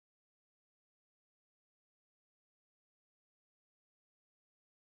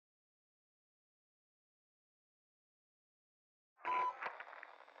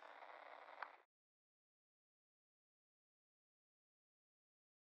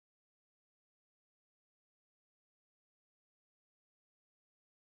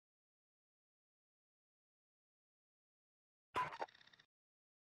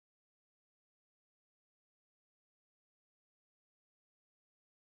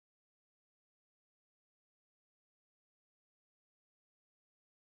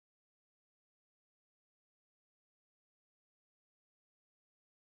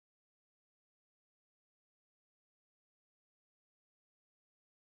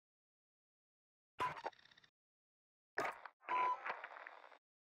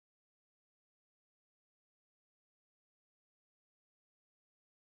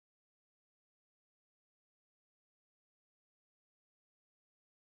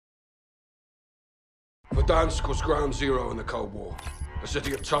Verdansk was ground zero in the Cold War. A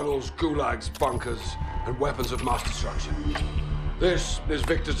city of tunnels, gulags, bunkers, and weapons of mass destruction. This is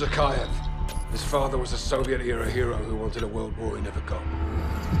Viktor Zakhaev. His father was a Soviet-era hero who wanted a world war he never got.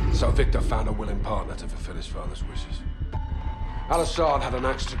 So Viktor found a willing partner to fulfill his father's wishes. Al-Assad had an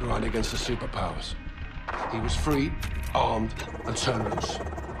axe to grind against the superpowers. He was free, armed, and turned loose.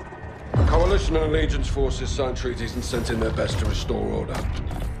 Coalition and Allegiance forces signed treaties and sent in their best to restore order.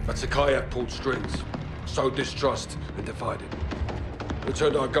 But Zakhaev pulled strings, sowed distrust, and divided. We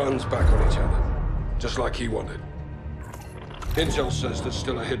turned our guns back on each other, just like he wanted. Intel says there's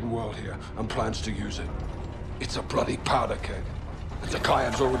still a hidden world here, and plans to use it. It's a bloody powder keg. And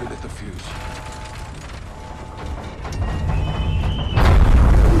Zakhaev's already lit the fuse.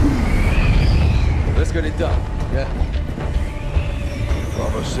 Let's get it done, yeah?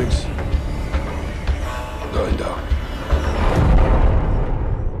 Bravo 6. Going down.